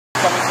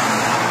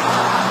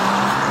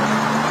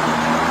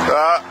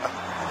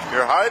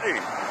hiding?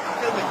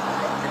 Tell me.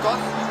 Because?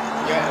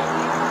 Yeah.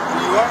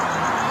 You are?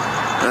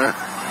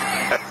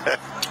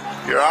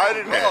 You're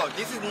hiding it. Bro,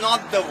 this is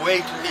not the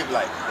way to live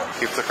life.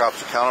 Keep the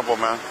cops accountable,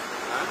 man.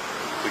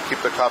 Huh? We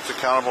keep the cops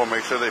accountable,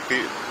 make sure they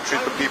treat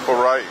the people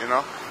right, you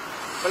know?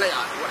 But like,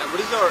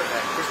 what is your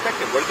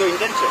perspective? What is your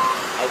intention?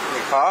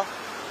 Huh?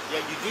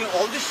 Yeah, you're doing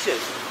all this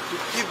shit to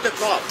keep the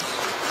cops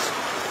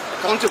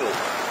accountable.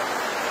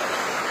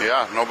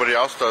 Yeah, nobody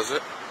else does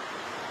it.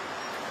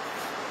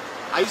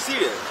 Are you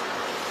serious?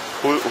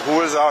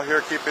 Who is out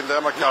here keeping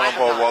them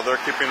accountable while they're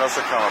keeping us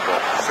accountable?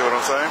 See what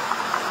I'm saying?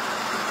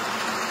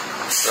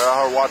 They're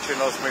out here watching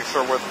us, make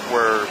sure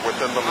we're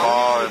within the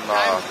law and. How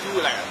many times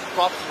do like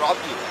cops rob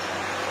you?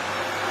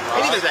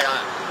 Anyways, like,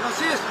 no,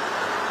 seriously,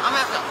 I'm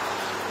after.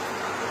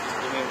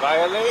 You mean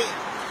violate?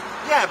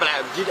 Yeah, but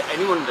did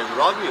anyone then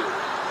rob you?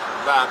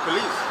 The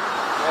police?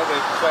 Yeah, they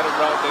try to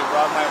rob. They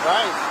rob my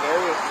rights.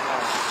 Various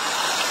times.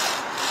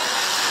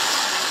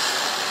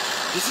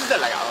 This is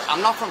the like.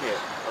 I'm not from here.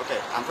 Okay,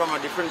 I'm from a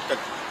different.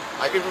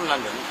 I came from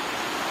London.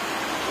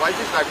 Why is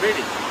this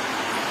vibrating?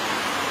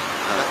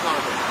 That's not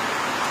a thing.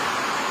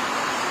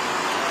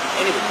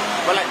 Anyway,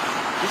 but like,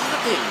 this is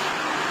the thing.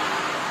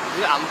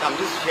 I'm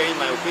just sharing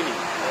my opinion.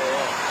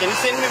 Can you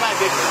send me my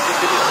video?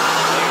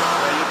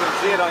 Yeah, you can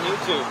see it on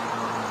YouTube.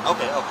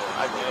 Okay,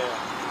 I will.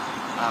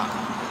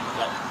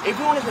 Like,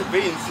 everyone is like,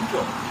 very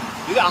insecure.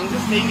 I'm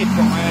just saying it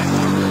from my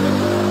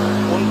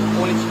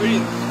own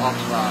experience of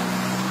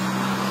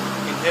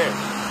in here.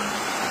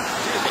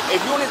 Seriously,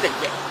 everyone is like,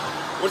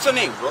 what's your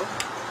name, bro?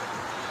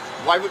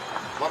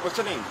 What's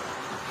your name?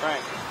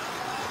 Right.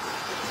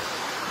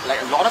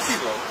 Like a lot of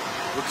people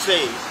would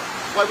say,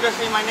 why would I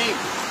say my name?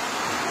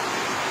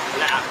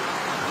 Like,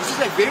 this is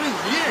like very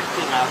weird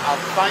thing I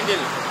find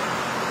in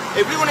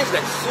everyone is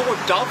like so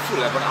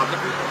doubtful about other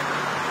people.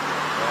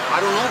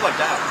 I don't know about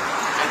that.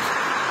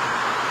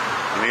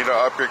 You need to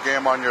up your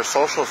game on your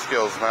social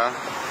skills, man.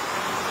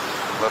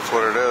 That's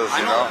what it is,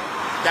 you know?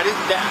 That is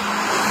that.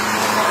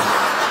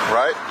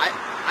 Right?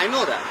 I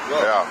know that.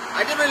 Bro. Yeah.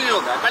 I definitely know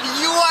that. But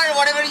you are,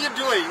 whatever you're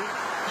doing,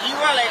 you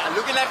are like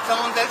looking at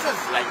someone else's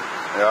like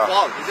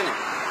fault, isn't it?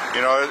 You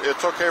know,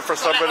 it's okay for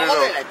somebody to.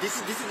 Like, this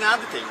is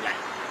another thing. Like,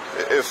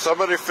 if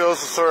somebody feels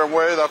a certain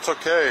way, that's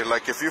okay.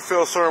 Like if you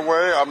feel a certain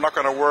way, I'm not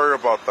gonna worry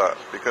about that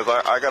because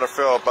I gotta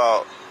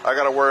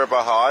worry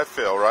about how I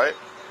feel, right?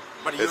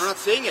 But you're not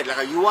saying it.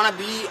 Like you wanna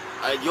be,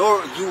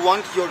 you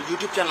want your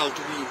YouTube channel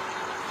to be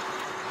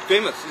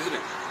famous, isn't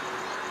it?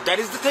 That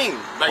is the thing.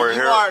 Like we're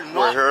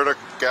here to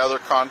gather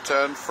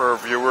content for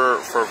viewer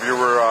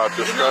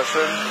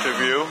discussion to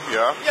view.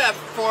 Yeah. Yeah,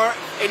 for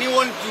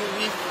anyone to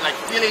be like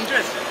feel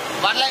interested.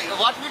 But like,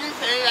 what will you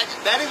say? Like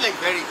that is like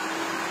very.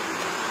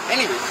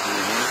 Anyways,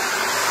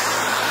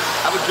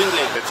 I would drink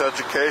later. It's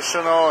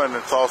educational and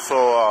it's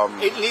also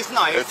it's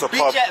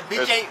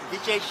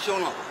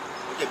bitch-ational.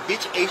 Okay,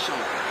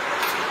 bitch-ational.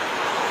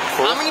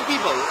 Cool. How many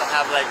people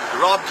have like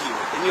robbed you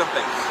in your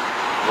place?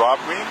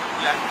 Robbed me?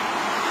 Yeah.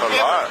 A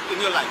lot. In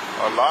your life.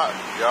 A lot,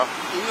 yeah.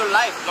 In your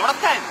life, a lot of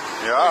times.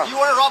 Yeah. If you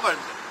were a robber,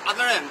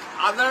 other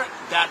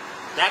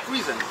that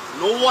reason,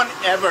 no one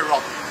ever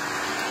robbed me.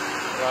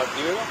 Robbed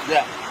you?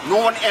 Yeah. No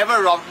one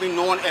ever robbed me.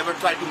 No one ever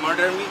tried to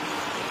murder me.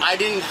 I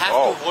didn't have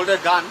to hold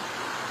a gun.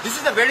 This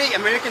is a very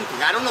American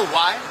thing. I don't know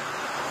why,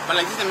 but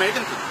like this is an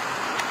American thing.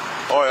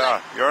 Oh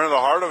yeah, you're in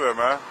the heart of it,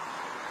 man.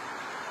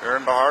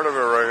 You're in the heart of it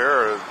right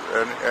here.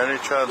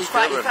 Any chance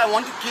given. If I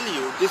want to kill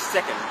you this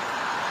second,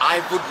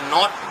 I would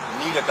not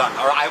need a gun,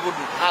 or I would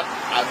not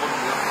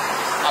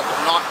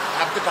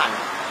have the time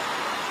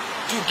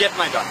to get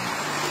my gun.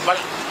 But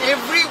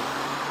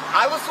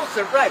I was so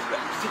surprised.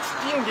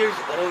 16 years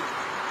old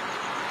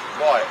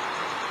boy,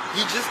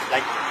 he was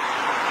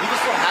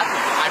so happy.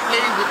 I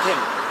played with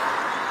him,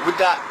 with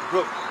the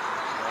group.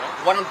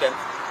 One of them,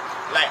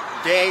 like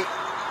they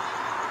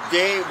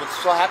were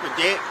so happy.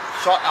 They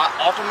shot an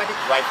automatic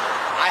rifle.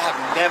 I have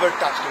never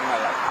touched in my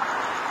life.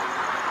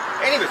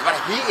 Anyways, but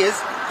he is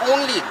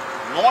only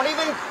not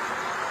even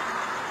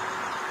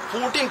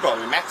 14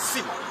 probably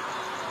maximum.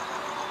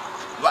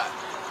 But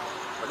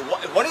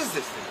what is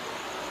this thing?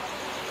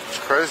 It's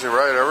crazy,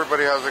 right?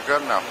 Everybody has a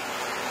gun now.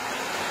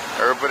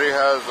 Everybody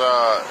has.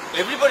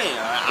 Everybody.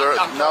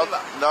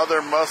 Now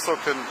their muscle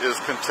is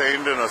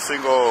contained in a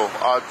single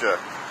object.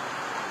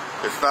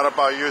 It's not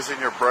about using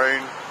your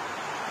brain.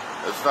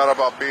 It's not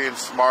about being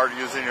smart,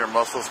 using your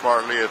muscle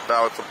smartly.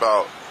 Now it's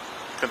about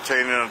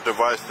containing a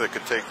device that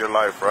could take your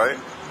life, right?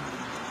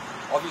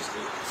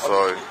 Obviously.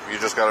 So you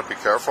just gotta be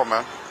careful,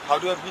 man. How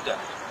do I beat that?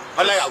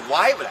 But like,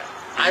 why would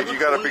I? You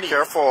gotta be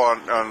careful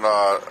on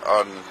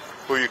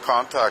who you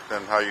contact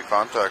and how you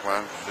contact,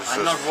 man.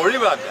 I'm not worried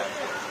about that.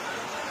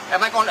 Am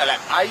I like,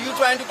 are you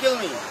trying to kill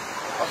me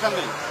or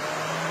something?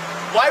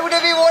 Why would I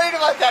be worried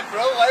about that,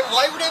 bro?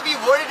 Why would I be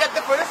worried at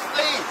the first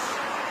place?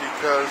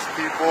 Because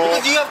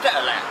Because you have to.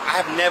 Like, I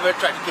have never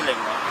tried to kill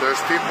anyone.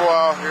 There's people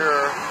out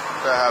here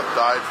that have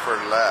died for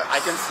less. I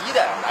can see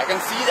that. Like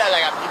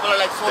people are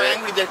like so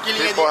angry they're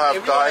killing. People have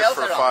died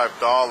for around.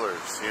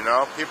 $5. You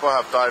know, people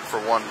have died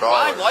for $1.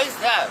 Why is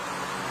that?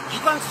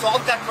 You can't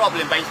solve that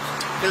problem by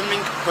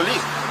filming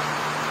police.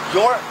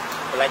 Your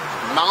like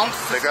mount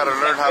They system gotta is,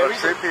 learn like, how to very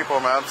treat good. people,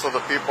 man, so the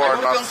people I are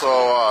don't not think so,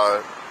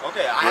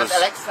 Okay, I have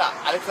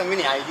Alexa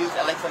Mini. I use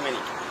Alexa Mini.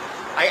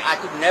 I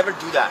could never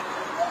do that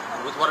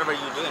with whatever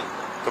you're doing.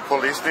 the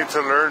police need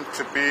to learn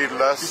to be This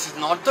less is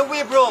not the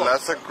way, bro.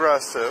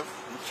 aggressive.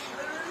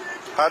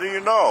 How do you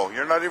know?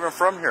 You're not even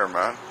from here,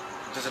 man.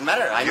 Doesn't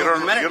matter. I You know don't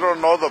humanity.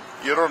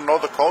 you don't know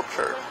the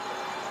culture.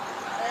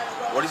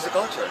 What is the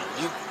culture?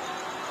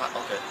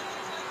 Okay.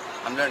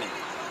 I'm learning.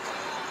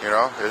 You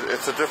know,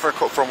 it's a different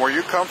from where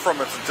you come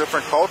from. It's a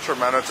different culture,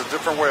 man. It's a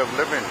different way of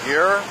living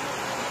here.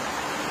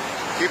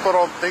 People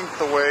don't think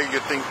the way you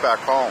think back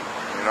home.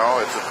 You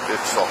know,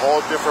 it's a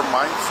whole different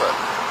mindset.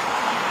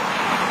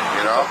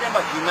 You know, Talking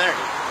about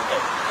humanity.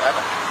 Okay.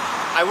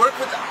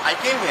 I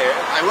came here.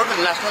 I work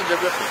with National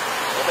Geographic.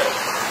 Okay.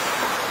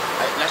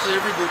 National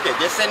Geographic UK.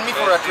 They send me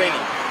for a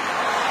training.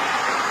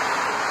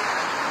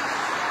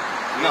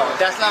 No,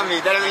 that's not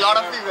me. There is a lot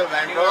of people,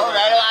 man, bro.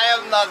 I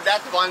am not.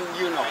 That's one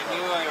you know. I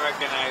knew I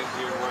recognized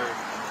your word.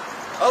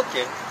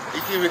 Okay.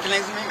 If you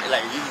recognize me,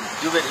 like you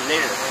do it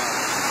later.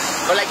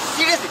 But like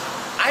seriously,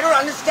 I don't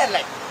understand.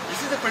 Like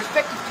this is a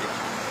perspective thing.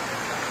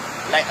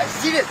 Like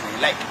seriously,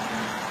 like.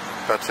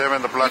 that's him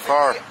in the black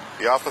car,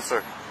 the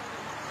officer.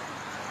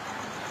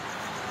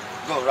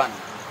 Go run.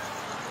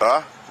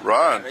 Huh?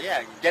 Run?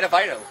 Yeah, get a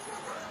viral.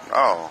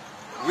 Oh.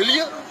 Will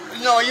you?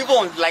 No, you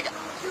won't. Like.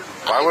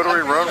 Why would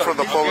we run from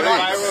the police?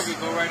 I will be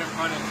go right in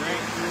front and drink.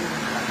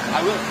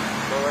 I will.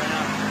 Go right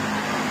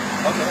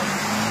now. Okay.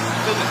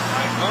 Do this.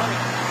 I'm going.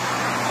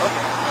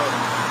 Okay.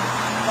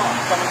 Come on,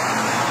 come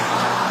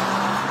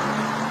on.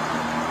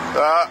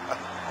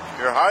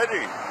 You're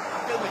hiding.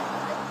 Kill me.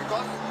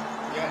 Because?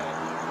 Yeah.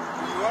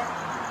 Who you are?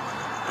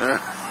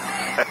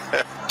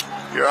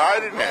 You're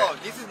hiding Bro,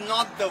 it. this is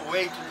not the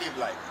way to live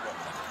life, bro.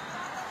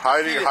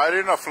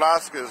 Hiding a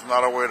flask is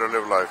not a way to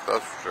live life.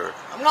 That's for sure.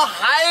 I'm not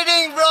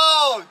hiding,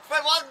 bro.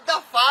 But what the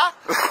fuck?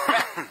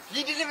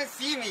 He didn't even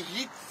see me.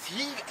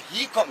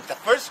 The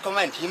first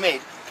comment he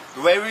made,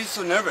 why were you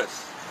so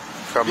nervous?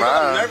 Come Because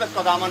I'm on. nervous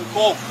because I'm on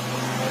coke.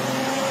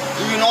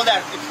 Do you know that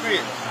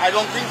experience? I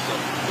don't think so.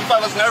 If I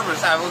was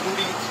nervous, I wouldn't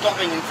be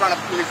stopping in front of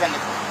police and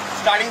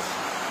starting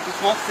to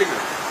smoke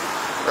cigarettes.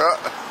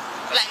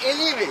 Like,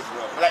 anyways,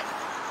 bro. Like,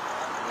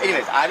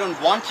 anyways, I don't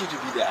want you to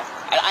be there.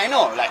 I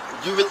know, like,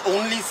 you will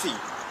only see.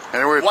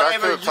 Anyway, back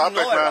whatever to the you topic,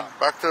 know man. about.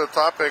 Back to the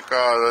topic. It's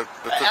a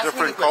Ask me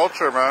different the question.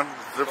 culture, man.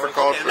 Different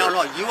Okay, culture.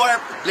 no, you are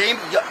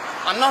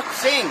I'm not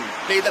saying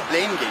play the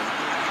blame game.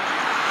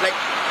 Like,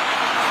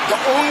 the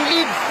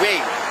only way,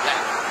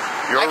 like,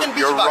 I can bitch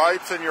Your about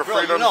rights it. and your Bro,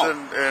 freedoms you know,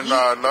 in he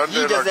London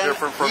are doesn't-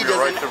 different from he your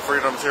rights doesn't- and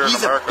freedoms here in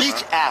He's America. a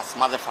bitch man. ass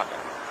motherfucker.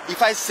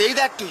 If I say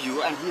that to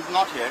you and he's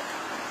not here,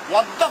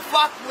 what the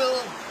fuck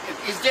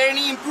is there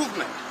any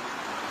improvement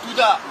to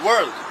the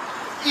world?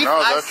 If No,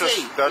 I that say,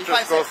 just if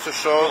I goes say, to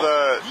show no,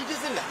 that he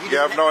doesn't, you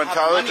have no money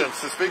intelligence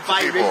to speak to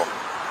buy people. reason.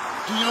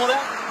 Do you know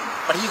that?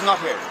 But he's not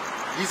here.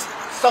 He's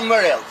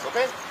somewhere else,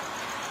 okay?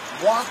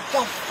 What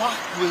the fuck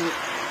will,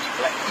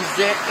 like, is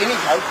there any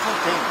helpful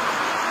thing?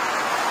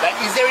 Like,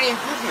 is there any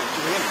improvement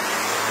to him?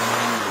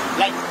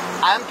 Like,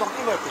 I'm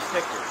talking about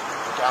perspective.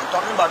 Okay, I'm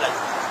talking about, like,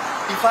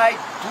 if I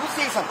do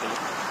say something,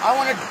 I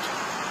want it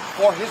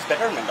for his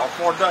betterment or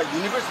for the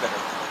universe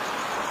betterment.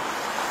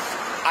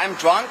 I'm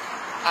drunk,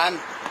 I'm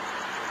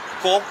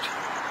coked,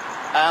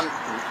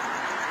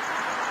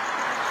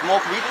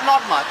 smoke weed,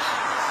 not much,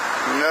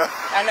 Yeah.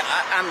 and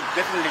I'm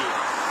definitely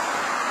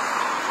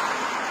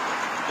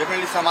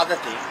some other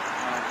thing.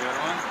 Want a good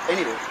one?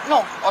 Anyway,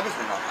 no,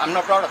 obviously not. I'm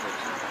not proud of it.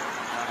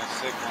 Want a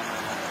sick one?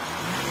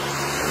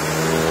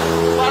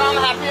 But I'm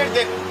happier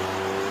than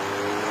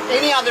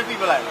any other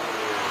people I know.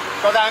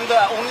 Because I'm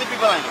the only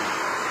people I know.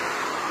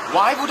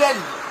 Why would I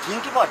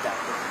think about that?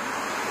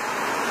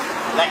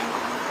 Like,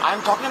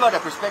 I'm talking about a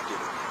perspective.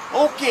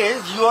 Okay,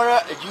 you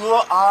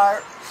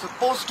are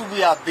supposed to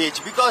be a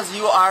bitch because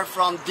you are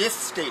from this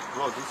state.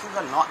 Bro, this is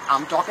not,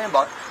 I'm talking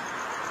about,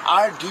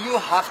 do you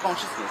have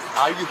consciousness?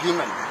 Are you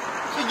human?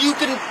 So you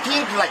can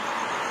think like,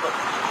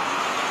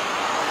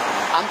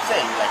 I'm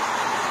saying like,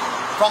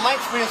 from my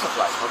experience of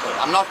life, okay,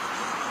 I'm not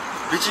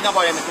bitching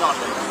about anything else.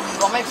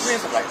 From my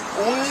experience of life,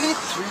 only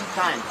 3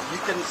 times you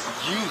can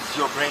use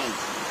your brain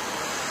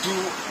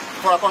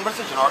for a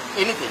conversation or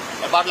anything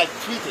about like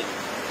 3 things.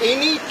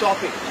 Any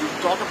topic you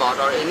talk about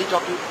or any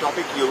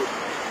topic you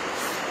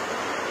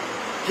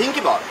think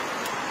about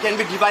can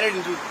be divided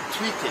into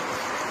 3 things.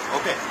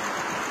 Okay,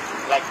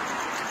 like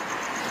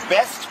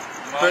best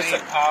Money, person.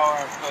 power,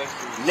 and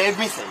pussy. Let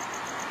me say,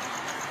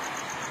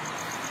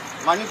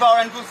 money, power,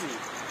 and pussy.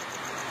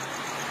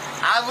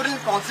 I wouldn't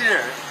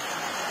consider.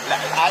 Like,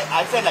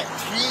 I said like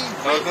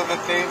 3 ways. Those are the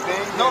same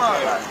things? No.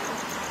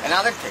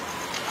 Another thing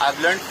I've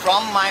learned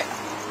from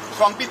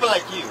people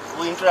like you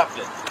who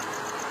interrupted.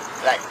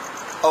 Like,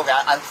 okay,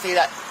 I'll say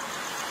that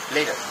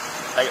later.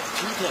 Like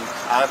 3 things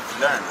I've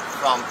learned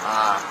from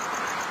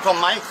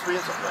my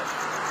experience of life.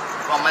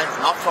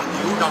 Not from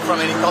you, not from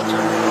any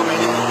culture, from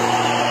anything.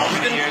 How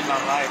many years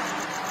on life?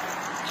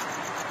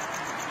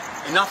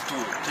 Enough to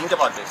think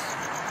about this.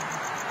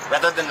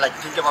 rather than like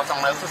think about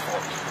someone else's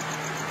fault.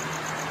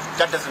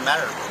 That doesn't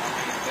matter. How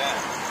many is that?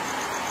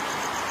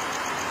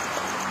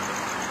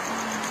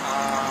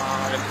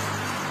 Let me see.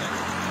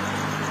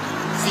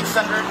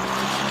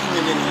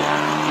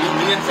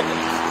 662 million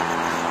seconds.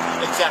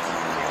 Exactly.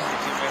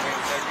 62 million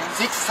seconds?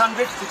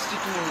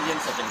 662 million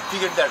seconds.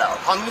 Figure that out.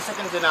 How many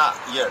seconds in a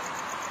year?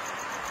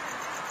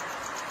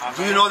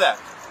 Do you know that?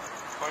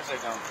 Of course I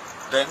don't.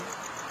 Then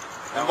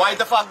why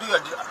the fuck do you?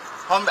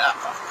 How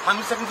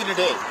many seconds in a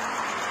day?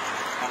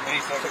 How many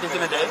seconds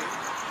in a day?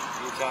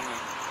 You tell me.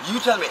 You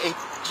tell me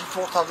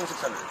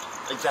 84,600.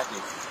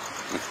 Exactly.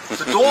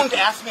 So don't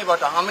ask me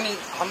about how many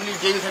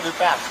days have you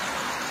passed.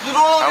 You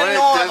don't How even many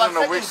know days about in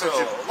a week seconds,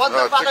 since you bro. What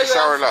the fuck took are a you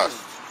shower asking? last?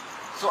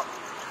 So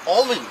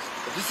always,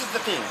 this is the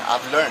thing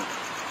I've learned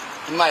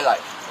in my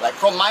life, like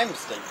from my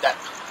mistake, that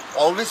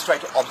always try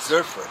to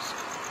observe first.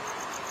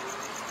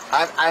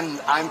 I'm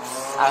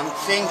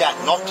saying that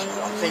not to you.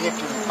 I'm saying it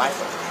to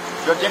myself.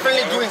 You're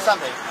definitely doing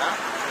something. Huh?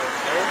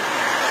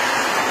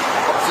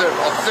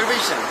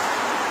 Observation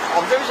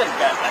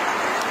can like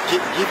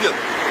give you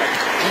like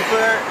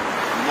deeper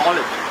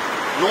knowledge.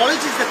 Knowledge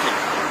is the thing.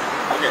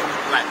 Okay,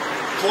 like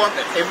for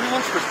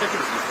everyone's perspective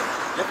is different.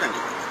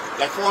 Definitely.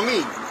 Like for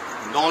me,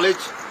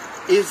 knowledge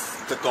is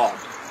the God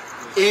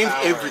in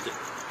everything.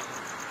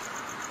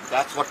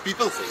 That's what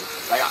people say.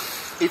 Like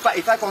if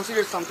I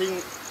consider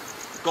something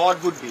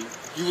God would be,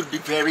 he would be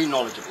very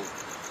knowledgeable.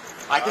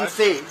 I can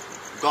say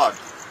God.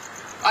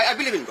 I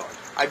believe in God.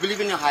 I believe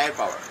in a higher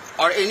power.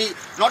 Or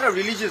not a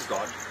religious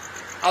God.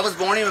 I was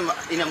born in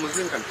a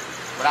Muslim country,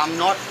 but I'm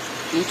not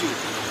into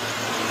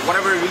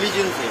whatever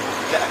religion says.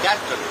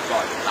 That's the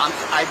God.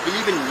 I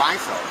believe in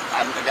myself.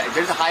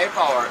 There's a higher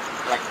power.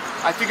 Like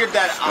I figured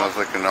that out. Sounds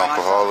like an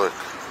alcoholic.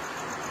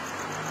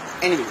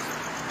 Anyways,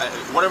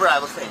 whatever I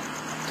was saying.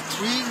 The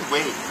three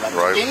ways, like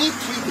Right. any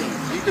three things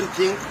you can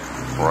think,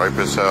 Ripe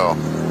as hell.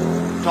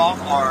 talk,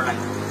 or like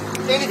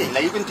anything.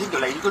 Like you can think,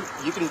 like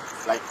you can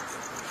like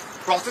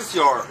process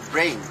your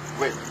brain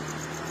with.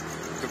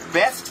 The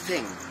best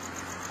thing,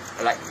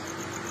 like,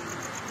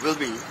 will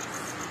be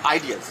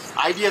ideas.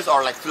 Ideas are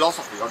like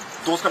philosophy or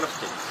those kind of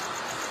things.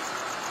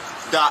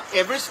 The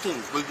average thing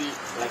will be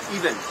like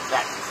events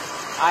that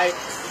I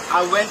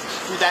went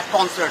to that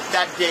concert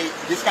that day,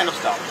 this kind of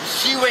stuff.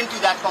 She went to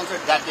that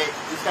concert that day,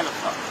 this kind of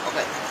stuff.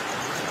 Okay.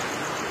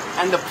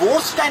 And the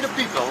worst kind of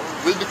people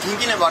will be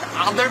thinking about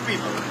other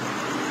people,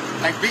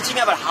 like bitching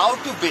about how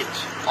to bitch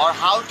or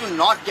how to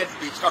not get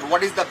bitched or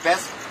what is the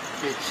best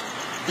bitch.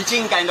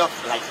 Bitching kind of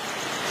like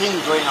thing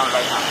going on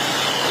right now.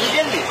 You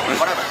get me?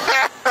 Whatever.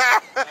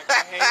 Like a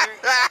hater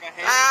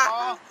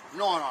ball?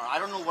 No, I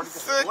don't know what is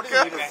Like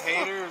a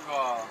hater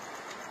ball.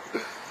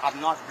 I'm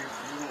not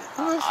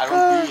I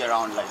don't be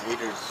around like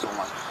haters so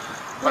much.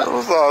 But That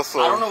was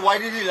awesome. I don't know why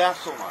did he laugh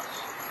so much.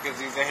 Because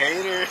he's a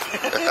hater.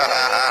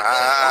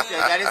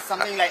 Okay, that is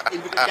something like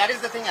that is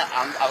the thing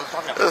I was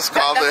talking about. It's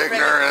called That's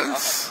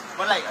ignorance. okay.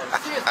 But like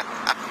seriously,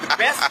 the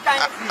best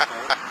kind of people.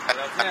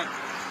 That's him.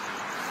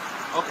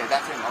 Okay,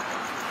 that's him. Okay.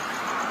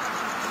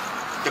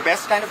 The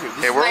best kind of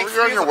people. Hey, where were you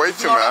on your way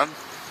to, man?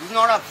 This is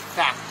not a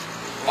fact.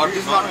 Or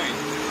this is not.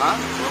 Huh?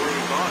 Where were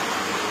you going?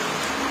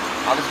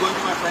 I was going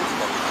to my friend's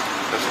house.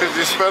 It's because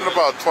you spent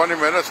about 20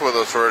 minutes with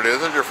us already.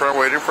 Isn't your friend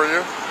waiting for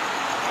you?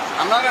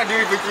 I'm not gonna do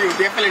it with you,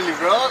 definitely,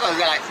 bro.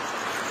 Like,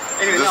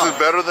 anyway, This no. is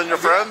better than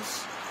your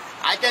friends?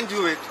 I can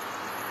do it.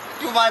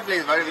 To my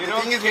place, but You the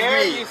don't thing is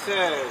care, with me. you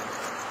said.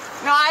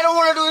 No, I don't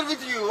want to do it with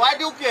you. I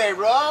do care,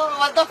 bro.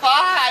 What the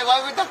fuck?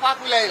 Why the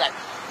fuck will I like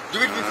do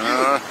it with you?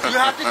 You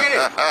have to get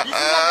it. This is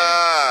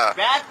a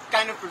bad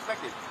kind of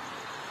perspective.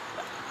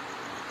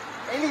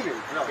 Anyway,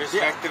 no,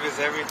 Perspective is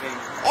everything.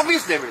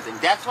 obviously everything.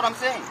 That's what I'm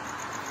saying.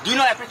 Do you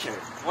know aperture?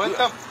 What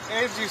the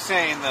is you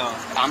saying though?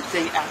 I'm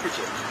saying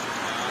aperture.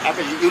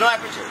 Aperture. You know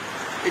aperture.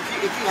 If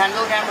you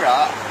handle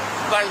camera,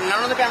 but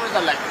none of the cameras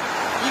are like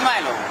you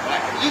might know.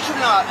 Like, you should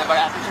know about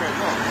aperture as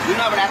well. You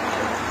know about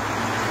aperture.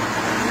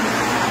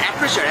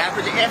 Aperture, F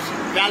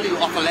value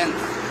of a lens.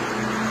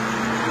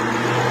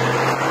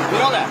 You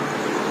know that?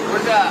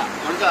 What's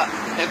the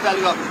F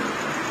value of?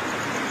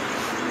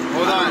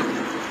 Hold on.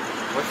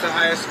 What's the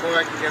highest score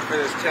I can get for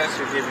this test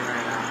you're giving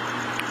right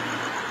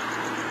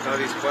now? All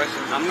these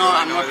questions. I'm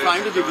not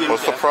trying to give you.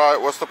 What's the prize?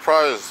 What's the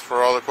prize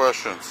for all the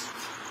questions?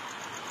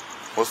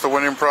 What's the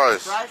winning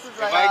prize? Price is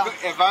like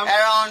If I'm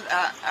around.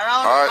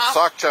 All right,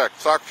 sock check.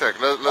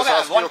 Let's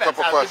ask you a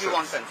couple I'll questions. give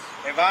you 1 cent.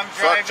 If I'm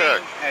Suck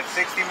driving check. at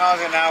 60 miles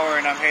an hour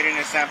and I'm heading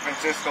to San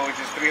Francisco, which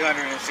is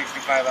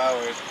 365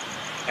 hours,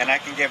 and I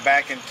can get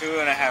back in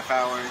 2.5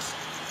 hours,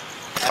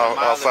 at How a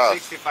mile fast?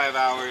 of 65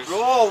 hours.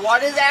 Bro,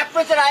 what is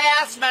aperture? I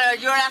asked, man.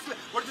 You're asking.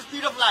 What is the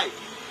speed of light?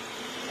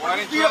 Why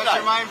didn't you Speed of answer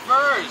light. mine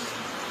first?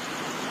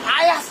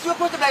 I asked you a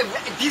question. Like,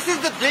 this is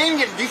the thing.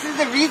 This is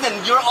the reason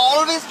you're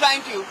always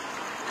trying to.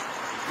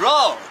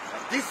 Bro,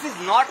 this is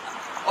not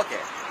okay.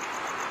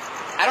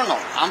 I don't know.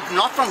 I'm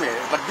not from here,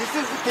 but this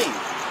is the thing.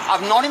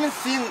 I've not even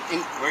seen in.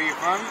 Where you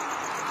from?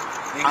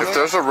 If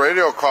there's a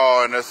radio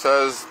call and it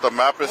says the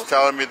map is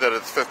telling me that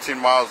it's 15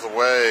 miles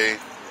away,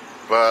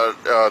 but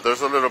there's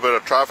a little bit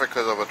of traffic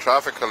because of a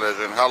traffic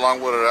collision. How long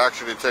would it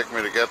actually take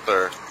me to get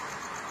there?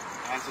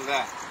 Answer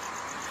that.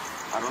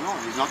 I don't know.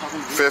 He's not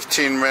talking to you.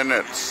 15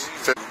 minutes.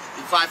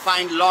 If I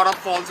find a lot of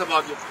faults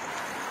about you,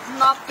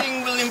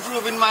 nothing will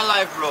improve in my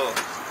life, bro.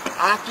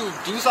 I have to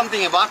do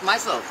something about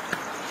myself.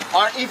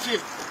 Or if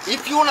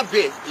you want to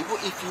bitch,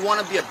 if you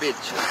want to be a bitch,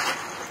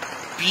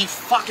 be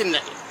fucking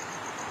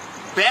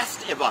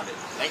best about it.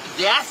 Like,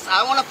 yes,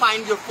 I want to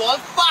find your fault.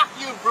 Fuck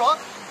you, bro.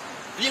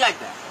 Be like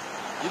that.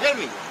 You get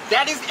me?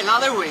 That is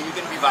another way you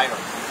can be viral.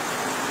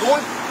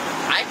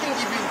 I can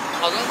give you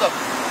thousands of.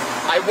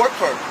 I work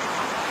for it.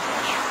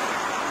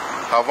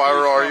 How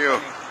viral are you?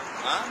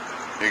 Huh?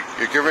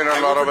 You're giving a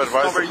lot of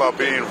advice about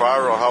being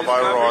viral. How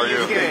viral are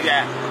you?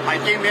 Yeah.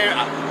 I came here.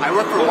 I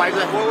work for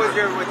Wildlife. What was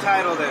your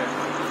title there?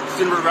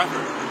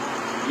 Cinematographer.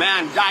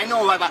 Man, I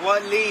know about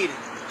What lead?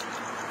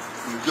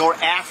 your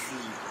ass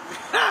lead.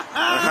 He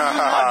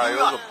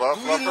was a buff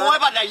You know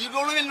about that. You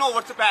don't even know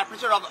what's the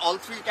aperture of all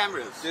three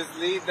cameras. Just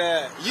lead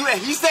the.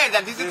 He said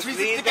that this is a Just 360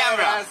 lead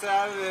camera. that ass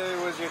out of it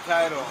was your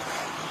title.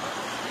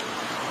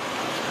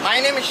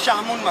 My name is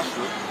Shahmoon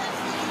Mashroom.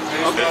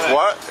 It's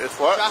what? It's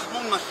what?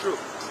 Shahmoon Mashroom.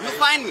 You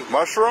find me.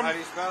 Mushroom? How do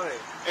you spell it?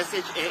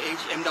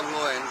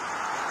 SHAHMWON.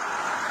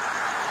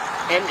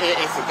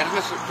 MASH. That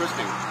is my first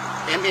name.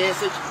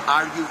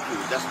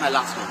 MASHRUQ. That's my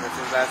last name. What's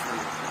his last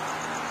name?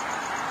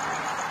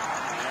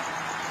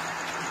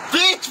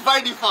 Bitch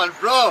by default,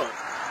 bro.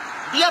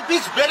 Be a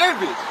bitch, better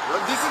bitch. Bro.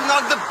 This is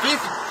not the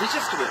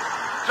bitchest way.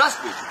 Trust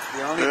me.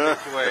 The only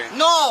bitch way.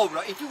 No,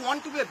 bro. If you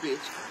want to be a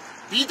bitch,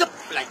 be the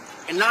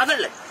another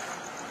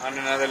On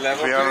another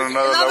level. Be on bitch?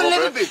 another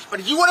level, bitch.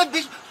 But you want a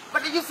bitch.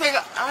 But you say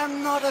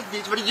I'm not a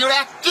bitch, but you're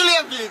actually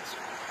a bitch.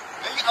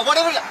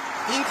 Whatever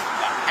things.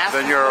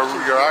 Then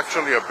you're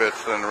actually a bitch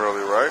then,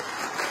 really, right?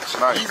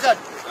 Nice. He's a,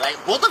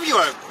 both of you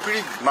are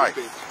pretty Nice.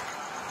 bitch.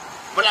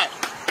 But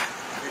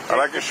I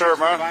like your shirt,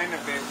 man. Find a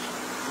bitch.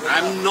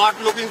 I'm not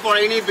looking for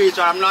any bitch.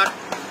 I'm not.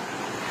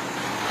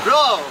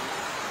 Bro,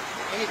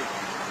 anything.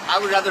 I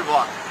would rather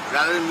walk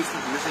rather than missing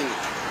it.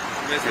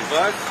 Miss a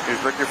bus?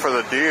 He's looking for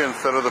the D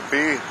instead of the B.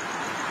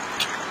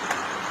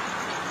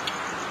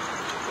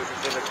 Looking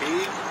for the P?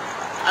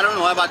 I don't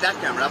know about that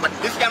camera, but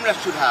this camera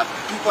should have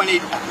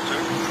 2.8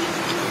 aperture.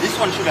 This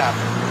one should have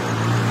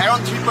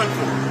around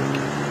 3.4.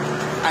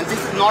 And this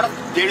is not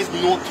there is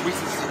no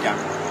 360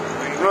 camera.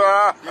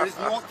 There is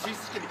no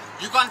 360.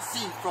 You can't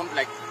see from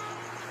Yeah,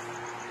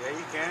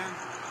 you can.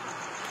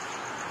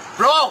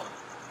 Bro!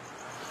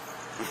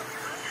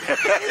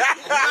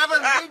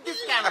 Whoever made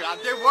this camera,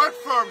 they work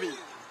for me.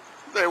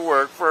 They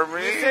work for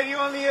me. You said you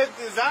only a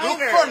designer. Look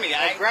for me.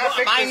 A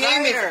graphic My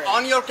designer. name is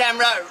on your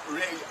camera.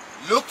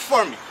 Look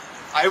for me.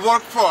 I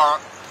work for.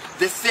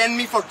 They send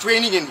me for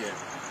training in here.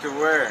 To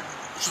where?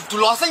 To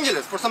Los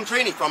Angeles for some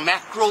training from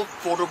macro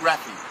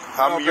photography.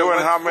 You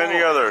and how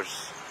many others?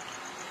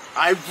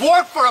 I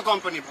work for a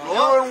company, bro.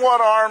 You and what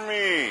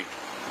army?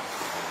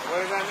 What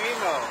does that mean,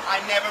 though?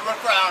 I never work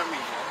for army.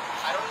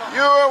 I don't know.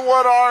 You and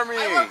what army?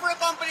 I work for a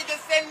company that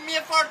send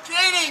me for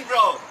training,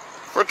 bro.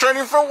 For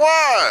training for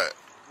what?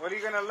 What are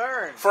you gonna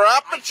learn? For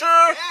aperture?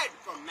 I said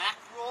for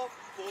macro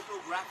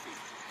photography.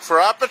 For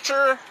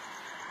aperture?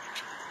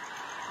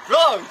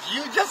 Bro,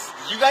 you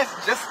guys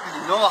just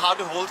know how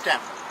to hold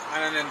camera.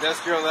 On an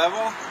industrial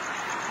level?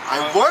 I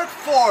work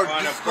for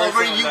on a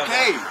Discovery personal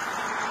UK.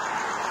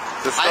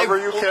 Discover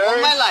UK?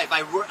 All my life,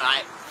 I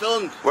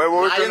filmed. Wait,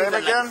 what was your lions name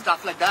and, again?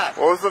 stuff like that.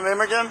 What was the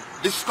name again?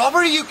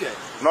 Discovery UK.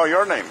 No,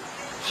 your name.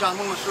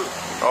 Shahmoon Mashroom.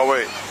 Oh,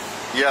 wait.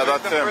 Yeah,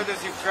 Where's that's the him.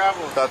 furthest you've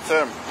traveled? That's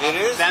him. It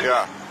is? Then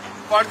Yeah.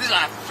 furthest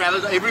I've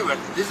traveled everywhere.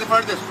 This is the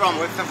furthest from.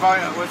 What's the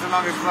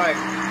longest flight?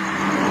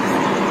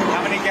 How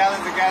many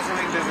gallons of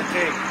gasoline does it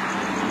take?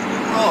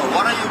 Oh,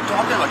 what are you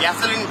talking about?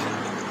 Gasoline.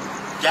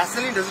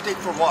 Gasoline does it take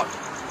for what?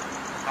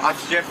 How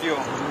much jet fuel?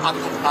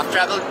 I've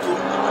traveled to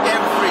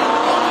every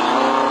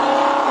continent.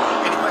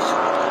 Any question?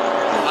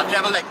 I've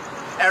traveled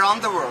around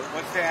the world.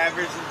 What's the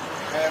average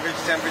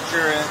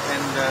temperature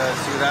in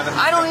Ciudad?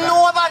 I don't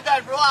know about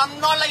that, bro. I'm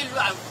not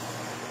I'm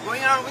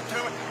going around with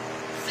thermal.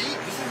 See,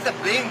 this is the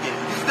blame game.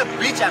 This is the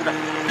bitch.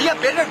 Be a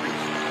better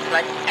bitch.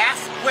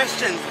 Ask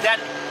questions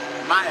that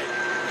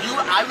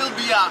I will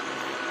be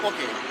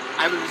okay.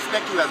 I will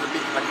respect you as a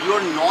bitch, but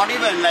you're not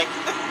even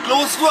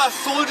close to a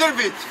soldier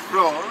bitch,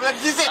 bro.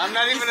 I'm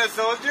not even a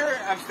soldier.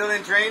 I'm still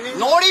in training.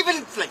 Not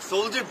even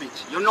soldier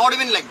bitch. You're not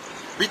even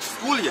bitch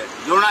school yet.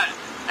 You're not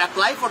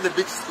apply for the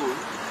bitch school.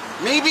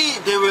 Maybe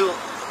they will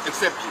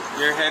accept you.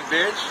 You're head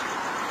bitch.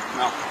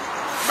 No,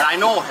 but I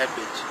know head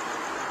bitch.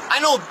 I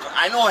know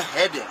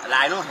head.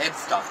 I know head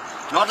stuff.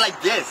 Not like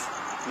this.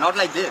 Not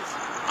like this.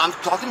 I'm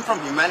talking from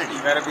humanity.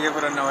 You gotta be able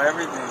to know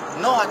everything.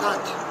 No, I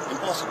can't.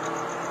 Impossible.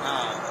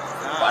 No.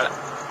 But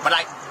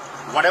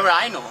whatever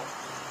I know,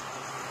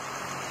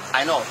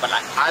 but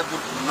I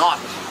would not.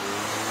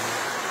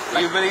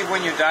 You believe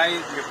when you die,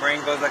 your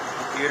brain goes like a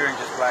computer and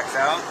just blacks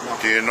out? No.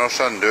 Do you know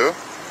Shandu?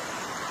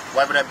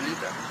 Why would I believe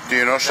that? Do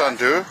you know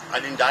Shandu? I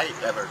didn't die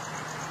ever.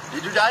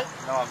 Did you die?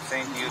 No, I'm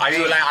saying you Are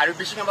think. you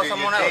bitching about Do you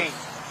someone think?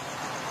 else?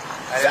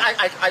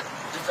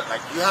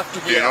 like you have to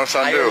be You know a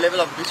higher Sandu?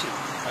 level of bitching.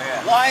 Oh,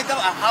 yeah. Why the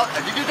how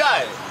did you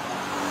die?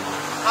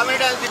 How many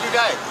times did you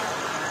die?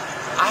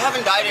 I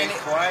haven't died any.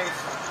 Twice.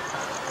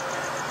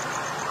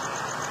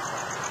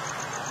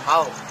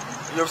 How?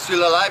 You're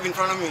still alive in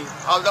front of me.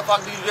 How the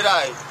fuck did you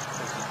die?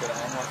 You could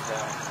almost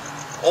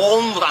die.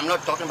 Almost. I'm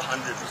not talking about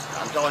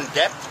 100%. I'm talking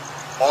depth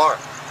or.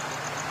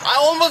 I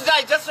almost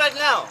died just right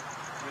now.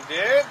 You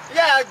did?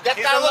 Yeah, that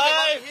He's guy was about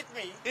alive. to hit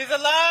me. He's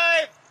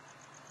alive!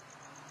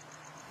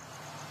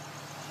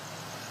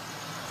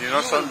 You know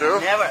will Sandu?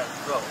 Never,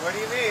 bro. What do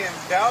you mean?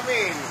 Tell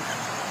me.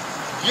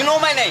 You know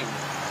my name.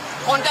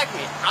 Contact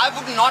me. I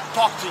would not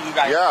talk to you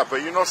guys. Yeah, but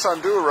you know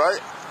Sandu, right?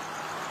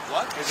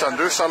 What?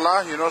 Sandu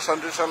Salah, you know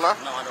Sandu Salah?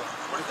 No, I don't.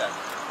 What is that?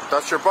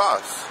 That's your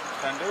boss.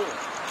 Sandu.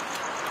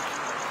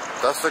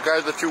 That's the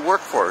guy that you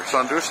work for,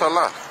 Sandu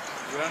Salah.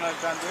 You don't know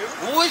Sandu?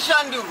 Who is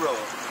Shandu, bro?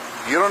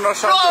 You don't know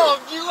Bro,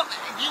 Sandu?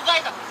 you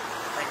guys are...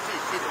 Like,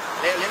 see,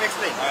 let me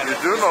explain. You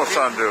do know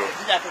Sandu.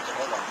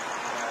 Hold on.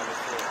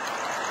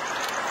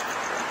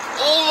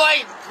 Oh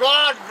my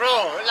God,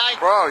 bro. Like,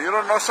 Bro, you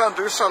don't know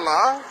Sandu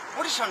Salah?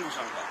 what is Shandu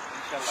Salah?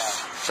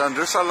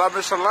 Sandu Salah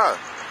Salah.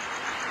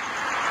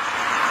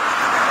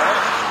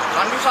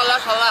 Shandu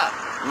Salah.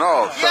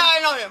 No, Yeah, I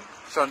know him.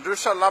 Sandu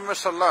Salah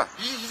Salah.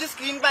 He just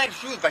cleaned my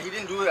shoes, but he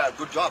didn't do a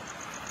good job.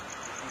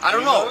 I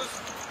don't know.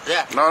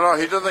 Yeah. No,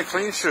 he doesn't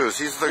clean shoes.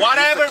 He's the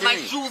Whatever, he's the my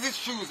king. shoes is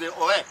shoes.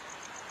 Oh, hey.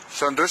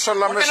 Sandu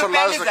Salah What kind of Salah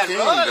pen is is the that, king,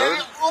 bro?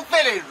 dude.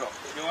 Open it, bro.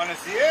 You want to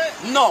see it?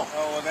 No. Oh,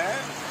 well then.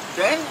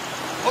 Then?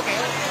 Okay.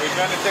 Are you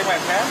trying to take my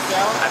pants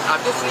down? Are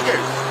those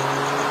sneakers?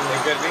 They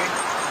could be.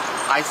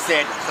 I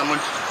said someone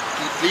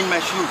clean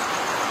my shoes.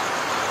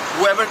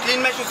 Whoever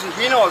cleaned my shoes,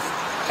 he knows.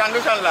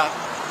 Shandu Salah.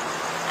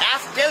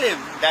 Tell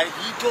him that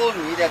he told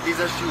me that these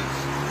are shoes.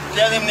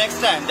 Tell him next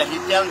time that he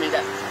tell me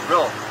that,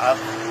 bro, I've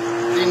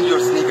cleaned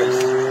your sneakers.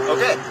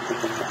 Okay?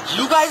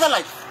 You guys are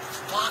like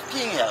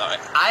fucking hell.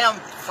 Right? I am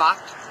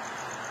fucked.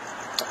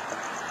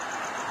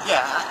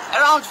 Yeah,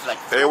 around like.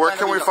 Hey, where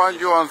can we find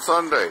you on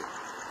Sunday?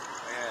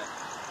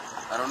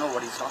 Yeah. I don't know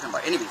what he's talking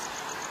about. Anyways,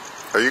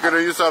 Are you gonna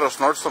use that to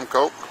snort some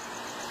coke?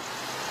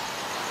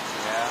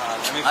 Yeah.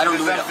 Let me see I don't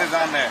the do it. substance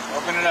on there.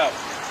 Open it up.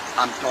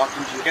 I'm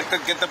talking to you.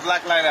 Get the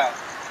black light out.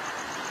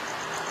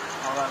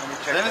 Hold on, let me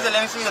check. Let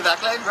me see the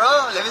backlight, bro.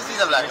 Let me see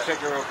the Let me backlight. check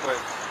it real quick.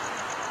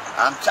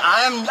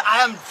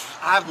 I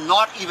have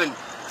not even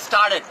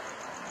started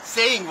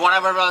saying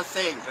whatever I was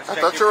saying. Let's I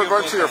check thought you were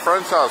going pupils to your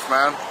then. friend's house,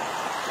 man.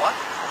 What?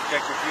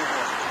 Check your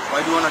pupils.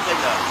 Why do you want to take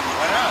that?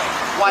 Why not?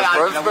 Why? Your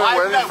friend's been why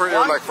waiting would I for you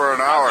want like for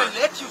an to? hour. I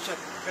will let you check.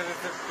 Because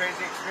it's a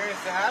crazy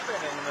experience to happen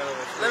in the middle of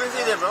the street. Let me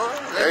see that, bro.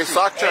 Let Hey, me see.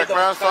 sock check, don't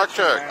man. Sock touch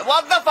it, check. man.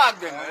 What the fuck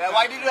then?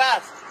 Why did you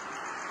ask?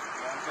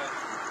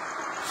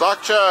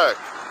 Sock check.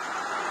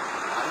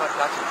 I'm not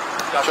touching.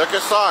 Check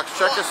his socks.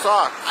 Check his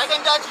socks. I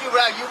can touch you,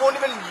 bro. You won't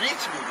even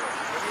reach me, bro.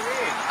 What do you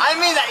mean? I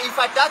mean that if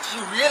I touch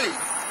you, really,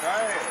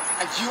 Try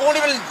it. and you won't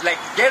even like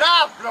get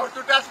up, bro, to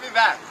touch me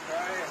back.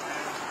 Try it,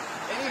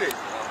 man. Anyway,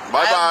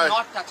 Bye-bye. I'm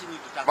not touching you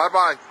to touch.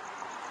 Bye-bye.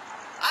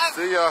 I-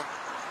 See ya.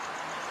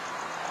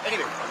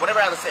 Anyway,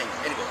 whatever I was saying.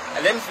 Anyway,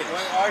 let me finish.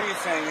 What are you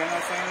saying? You're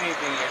not saying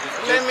anything. You're just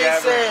Let me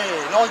jabbering.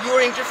 say. No, you're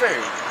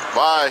interfering.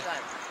 Bye.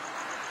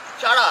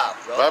 Shut up,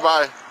 bro.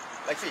 Bye-bye.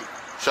 Like, see,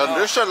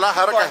 Sandu Salah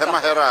haraka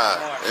hemahera.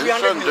 In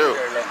 300 Sandu.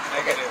 millimeter lens.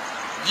 Okay. Negative.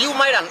 You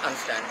might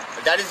understand.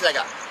 But that is like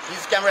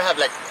his camera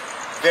have like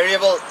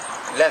variable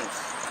lens.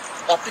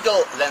 Optical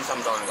lens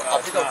I'm talking about. No,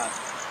 it's Optical. not.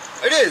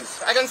 It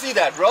is. I can see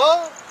that, bro.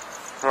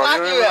 Bro, Fuck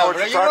you don't you, even know what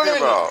bro. you're You don't talking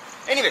even know.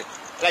 about. Anyway,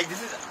 like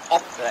this is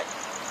like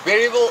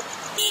variable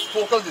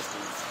focal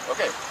distance.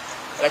 Okay.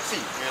 Like see.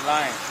 You're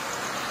lying.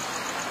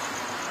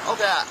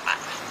 Okay.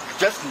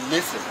 Just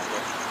listen.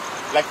 Okay?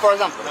 Like for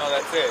example. No,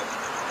 that's it.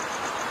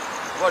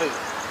 What is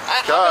it?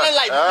 How Cut. can I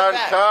like And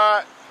this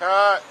cut.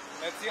 Cut.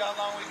 Let's see how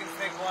long we can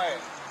stay quiet.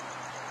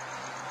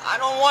 I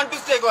don't want to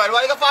stay quiet.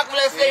 Why the fuck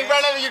will I stay in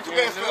front of you to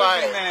You're be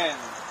quiet? losing, man.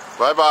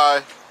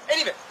 Bye-bye.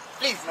 Anyway,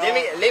 please, No. leave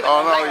it.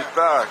 Oh, no, Like, he's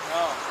back.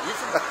 No.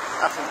 listen.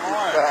 Come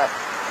on.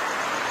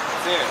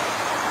 That's it.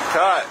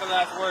 Cut. That's the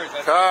last word.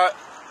 That's Cut.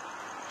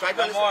 Try to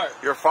No listen. more.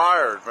 You're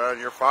fired, man.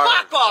 You're fired.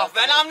 Fuck off,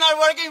 man. I'm not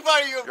working for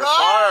you, bro.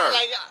 fired.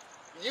 Like,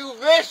 you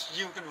wish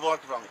you could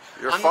work for me.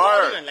 You're I'm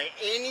fired. not even like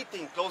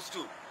anything close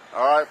to.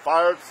 All right,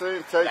 fired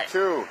scene, take Like-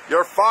 2.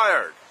 You're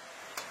fired.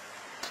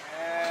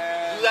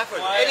 And Do that for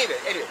quiet.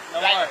 Anyway. No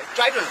like, more.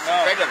 try to understand.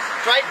 No. Try to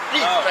understand. Try,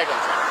 please, No. try to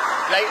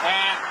understand. Like,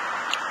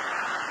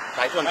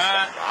 try to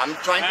understand. I'm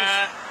trying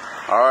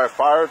to. All right,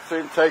 fired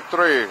scene, take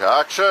 3.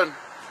 Action.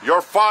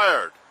 You're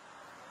fired.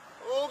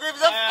 Who gives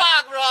a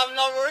fuck, bro? I'm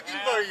not working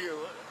for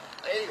you.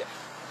 Anyway,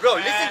 bro,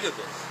 listen to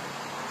this.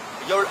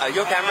 Your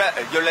camera,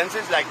 your lens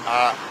is like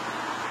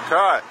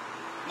Cut.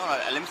 no,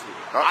 let me see.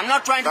 No, I'm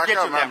not trying to back get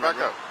up, your man, camera. back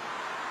bro. up.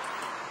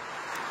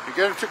 You're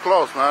getting too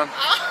close, man.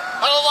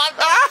 Oh, what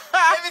the?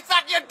 Let me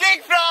suck your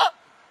dick, bro.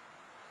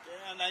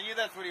 Damn, I knew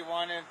that's what he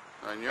wanted.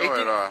 I knew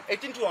it.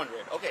 18200.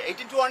 Okay,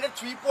 18200,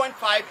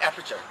 3.5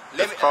 aperture.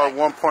 It's called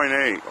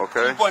 1.8,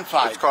 okay?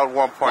 3.5. It's called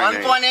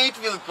 1.8.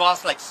 1.8 will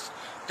cost like.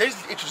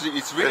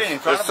 It's written in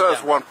front It of the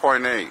says camera.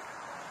 1.8.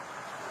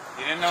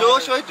 You didn't know?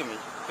 Show it to me.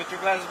 Put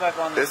your glasses back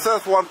on. It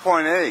says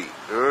 1.8,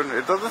 dude.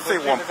 It doesn't say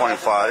 1.5.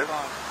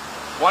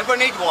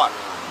 1.8 what?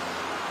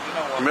 You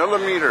know what?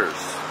 Millimeters.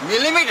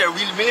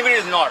 Millimeter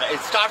is not. It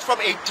starts from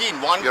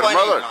 18. 1.8. Your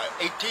mother.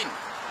 18.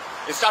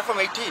 It starts from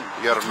 18.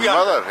 Your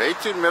mother.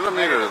 18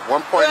 millimeters.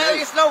 1.8.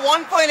 Well, it's not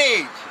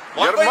 1.8.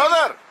 Your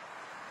mother.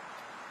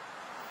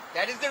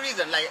 That is the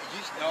reason. Like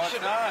you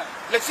should. Not.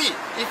 Let's see.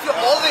 If you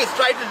always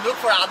try to look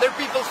for other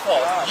people's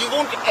faults, you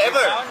won't ever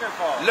It's on your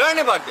fault. learn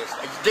about this.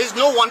 There's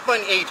no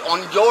 1.8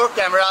 on your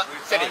camera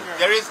setting. on your-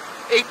 There is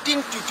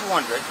 18 to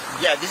 200.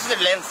 Yeah, this is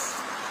a lens.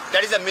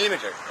 That is a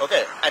millimeter.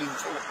 Okay, and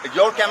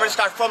your camera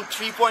starts from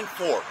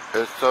 3.4.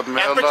 It's a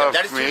Aperture,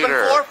 that is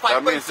millimeter. 3.4,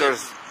 That means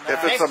 5.6.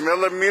 if it's a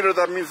millimeter,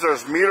 that means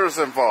there's meters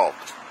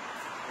involved.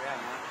 Yeah,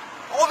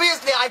 man.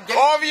 Obviously, I get it.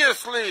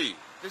 Obviously.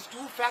 There's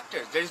two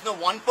factors. There is no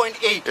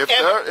 1.8.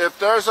 If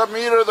there's a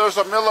meter, there's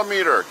a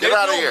millimeter. Get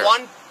out of here. There's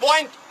no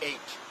 1.8.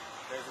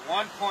 There's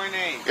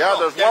 1.8. Yeah, No,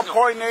 there's there's no.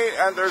 1.8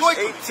 and there's Show it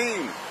to me.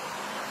 18.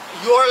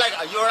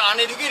 You're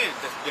uneducated.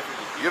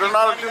 Definitely. You don't know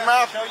how to do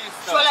math? Show you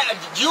So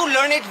stuff. you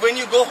learn it when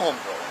you go home,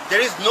 bro. There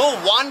is no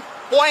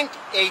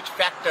 1.8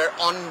 factor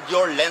on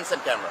your lens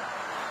and camera.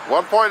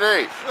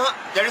 1.8.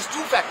 There is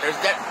two factors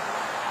that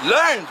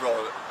learn, bro.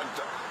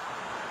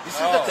 This is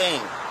the No. thing.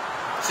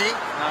 See?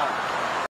 No.